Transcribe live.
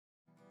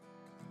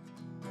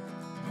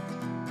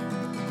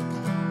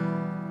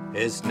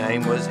His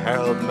name was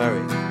Harold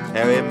Murray,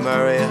 Harry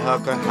Murray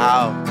Hucker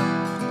Howe.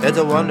 It's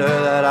a wonder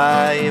that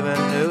I even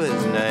knew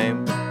his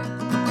name,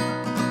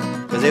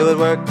 'cause he would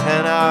work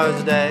 10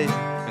 hours a day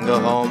and go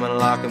home and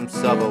lock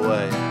himself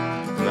away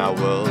from our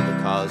world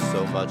that caused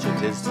so much of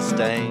his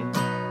disdain.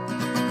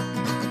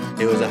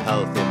 He was a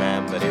healthy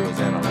man, but he was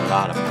in a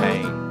lot of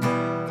pain.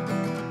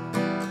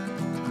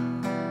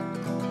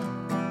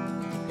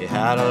 He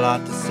had a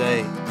lot to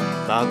say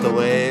about the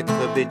way it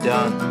could be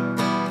done,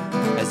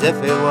 as if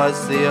he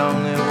was the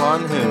only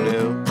one who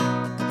knew.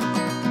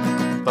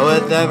 But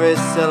with every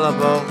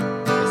syllable,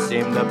 it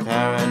seemed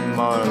apparent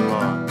more and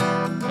more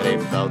that he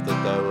felt that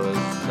there was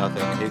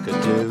nothing he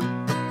could do,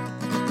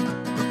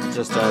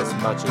 just as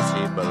much as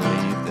he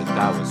believed that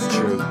that was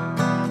true.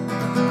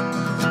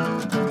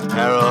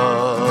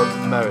 Harold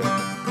Murray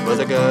was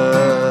a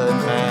good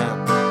man,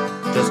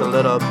 just a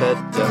little bit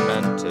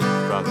demented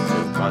from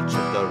too much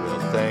of the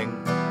real thing.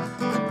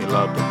 He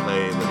loved to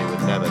play, but he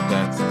would never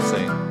dance and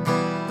sing.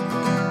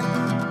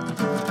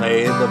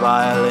 Played the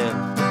violin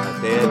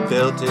like they had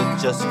built it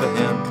just for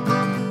him,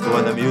 but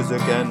when the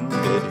music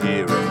ended,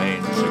 he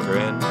remained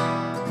chagrined.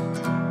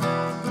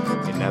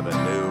 He never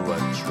knew what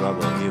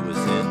trouble he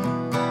was in.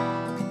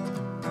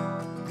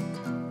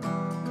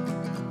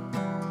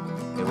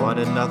 He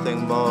wanted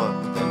nothing more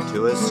than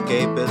to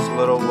escape his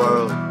little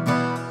world,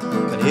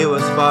 but he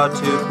was far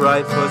too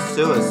bright for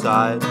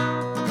suicide.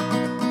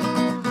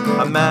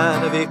 A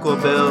man of equal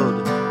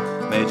build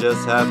may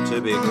just have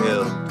to be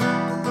killed,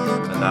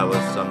 and that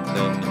was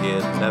something he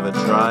had never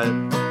tried.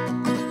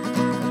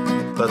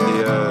 But the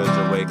urge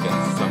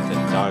awakened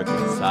something dark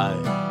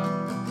inside.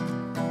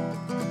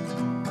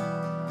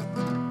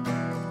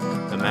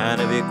 The man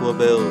of equal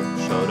build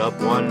showed up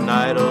one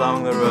night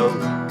along the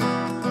road,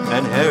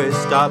 and Harry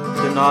stopped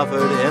and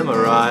offered him a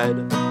ride.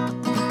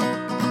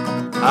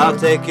 "I'll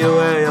take you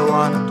where you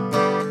want,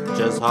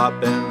 just hop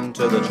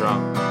into the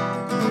trunk."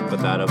 But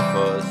that, of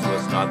course,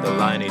 was not the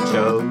line he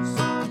chose.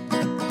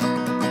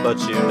 But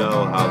you know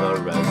how the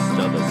rest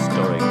of the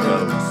story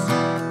goes.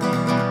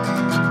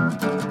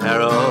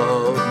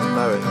 Harold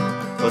Murray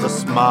was a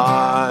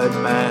smart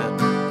man,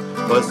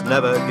 was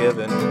never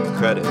given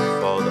credit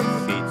for the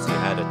feats he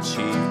had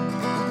achieved.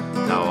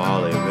 Now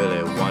all he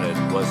really wanted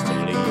was to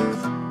leave.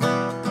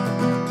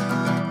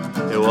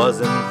 It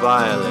wasn't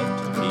violent,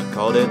 he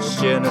called it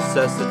sheer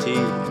necessity,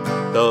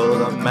 though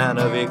the man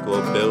of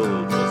equal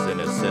build was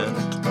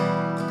innocent.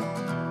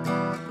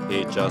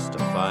 He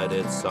justified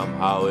it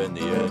somehow in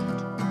the end.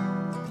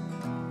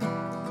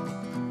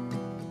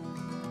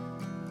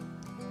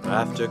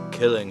 After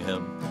killing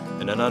him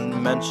in an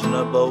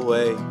unmentionable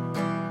way,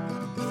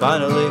 he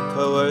finally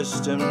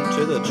coerced him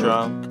to the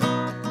trunk.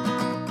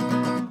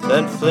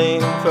 Then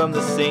fleeing from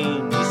the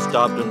scene, he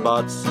stopped and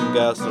bought some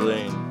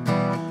gasoline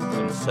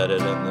and set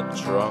it in the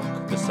trunk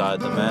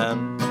beside the man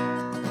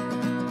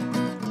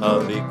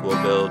of equal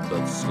build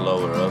but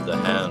slower of the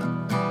hand.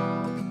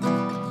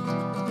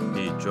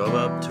 He drove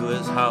up to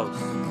his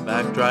house,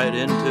 backed right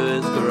into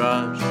his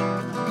garage.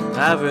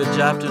 Average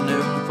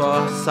afternoon for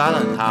a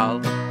silent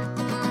howl.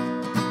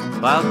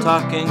 While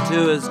talking to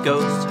his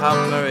ghost, how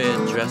Murray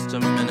had dressed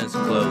him in his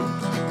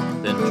clothes,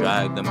 then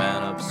dragged the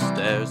man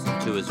upstairs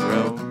into his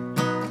room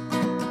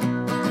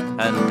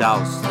and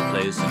doused the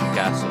place in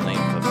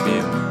gasoline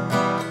perfume.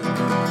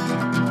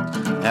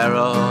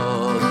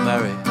 Harold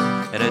Murray,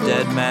 in a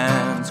dead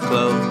man's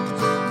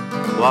clothes,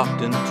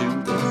 walked into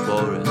the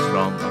forest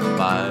from a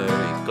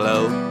fiery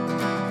glow,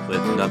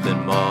 with nothing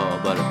more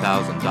but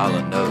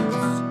 $1,000 notes.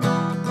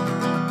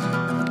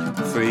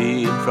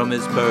 Freed from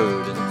his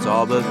burdens,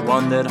 all but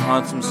one that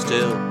haunts him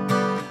still,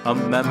 a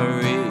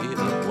memory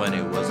of when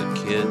he was a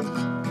kid,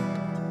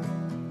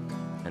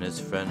 and his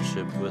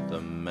friendship with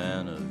a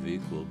man of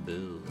equal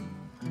build.